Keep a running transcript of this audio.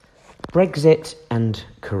Brexit and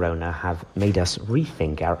Corona have made us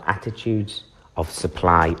rethink our attitudes of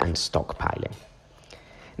supply and stockpiling.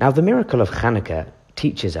 Now, the miracle of Chanukah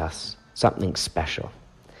teaches us something special.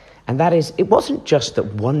 And that is, it wasn't just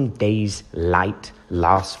that one day's light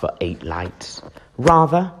lasts for 8 lights.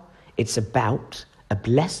 Rather, it's about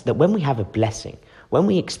that when we have a blessing, when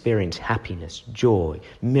we experience happiness, joy,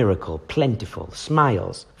 miracle, plentiful,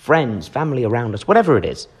 smiles, friends, family around us, whatever it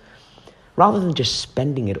is, rather than just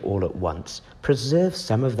spending it all at once, preserve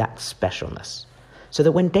some of that specialness. So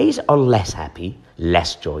that when days are less happy,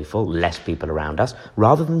 less joyful, less people around us,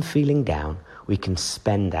 rather than feeling down, we can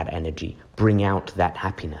spend that energy, bring out that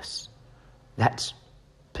happiness. That's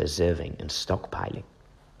preserving and stockpiling.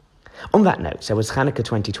 On that note, so as Chanukah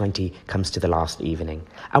 2020 comes to the last evening,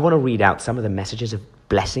 I want to read out some of the messages of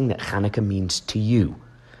blessing that Chanukah means to you,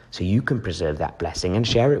 so you can preserve that blessing and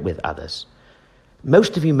share it with others.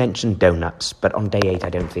 Most of you mentioned donuts, but on day 8 I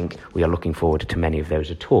don't think we are looking forward to many of those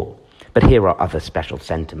at all. But here are other special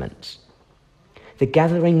sentiments. The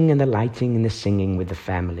gathering and the lighting and the singing with the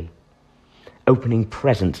family. Opening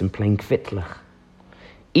presents and playing kvitlach.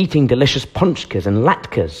 Eating delicious ponchkas and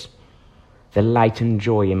latkes. The light and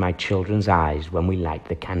joy in my children's eyes when we light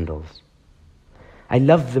the candles. I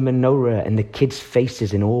love the menorah and the kids'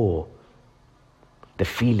 faces in awe. The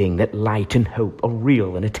feeling that light and hope are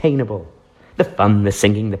real and attainable. The fun, the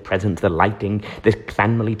singing, the presents, the lighting, the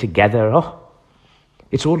family together. Oh,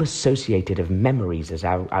 it's all associated of memories as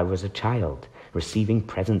I was a child, receiving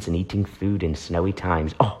presents and eating food in snowy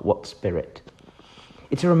times. Oh, what spirit.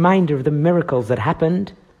 It's a reminder of the miracles that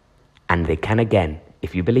happened, and they can again,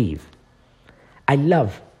 if you believe. I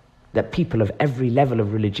love that people of every level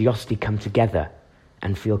of religiosity come together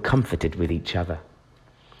and feel comforted with each other.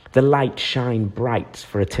 The light shine bright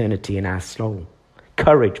for eternity in our soul.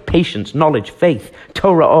 Courage, patience, knowledge, faith,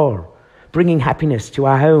 Torah or, bringing happiness to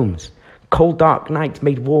our homes. Cold, dark nights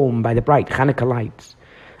made warm by the bright Chanukah lights.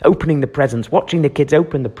 Opening the presents, watching the kids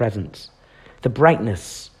open the presents. The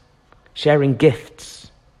brightness, sharing gifts.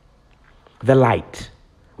 The light,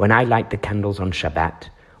 when I light the candles on Shabbat,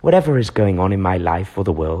 whatever is going on in my life or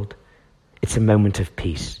the world, it's a moment of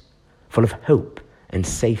peace, full of hope and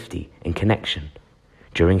safety and connection.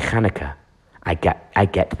 During Chanukah, I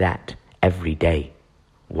get that every day.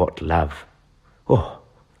 What love. Oh,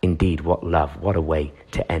 indeed, what love. What a way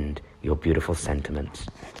to end your beautiful sentiments.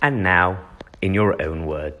 And now, in your own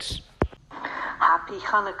words. Happy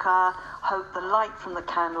Chanukah. Hope the light from the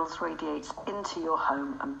candles radiates into your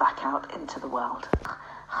home and back out into the world.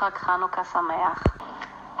 Chag Chanukah Sameach.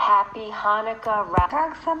 Happy Hanukkah.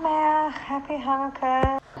 Chag Sameach. Happy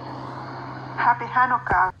Hanukkah. Happy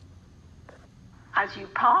Hanukkah. As you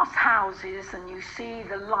pass houses and you see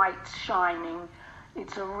the lights shining,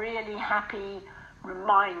 it's a really happy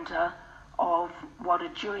reminder of what a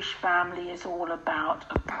Jewish family is all about.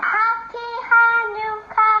 Happy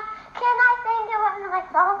Hanukkah. Can I sing it with my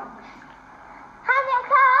song?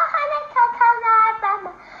 Hanukkah, Hanukkah,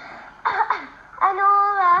 Hanukkah. And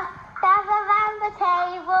all gather around the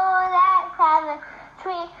table, let's have a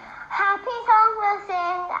tree. Happy song we'll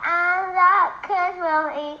sing and the kids will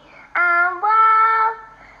eat. And while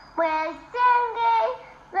we're singing,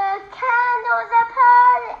 the candles are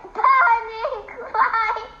burning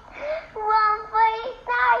bright. One for each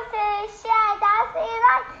night to share that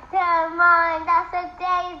light to remind us of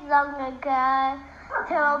days long ago.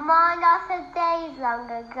 To remind us of days long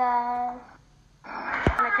ago.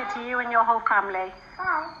 Hanukkah to you and your whole family.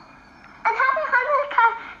 Bye. And happy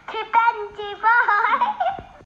Hanukkah to Benji. Bye.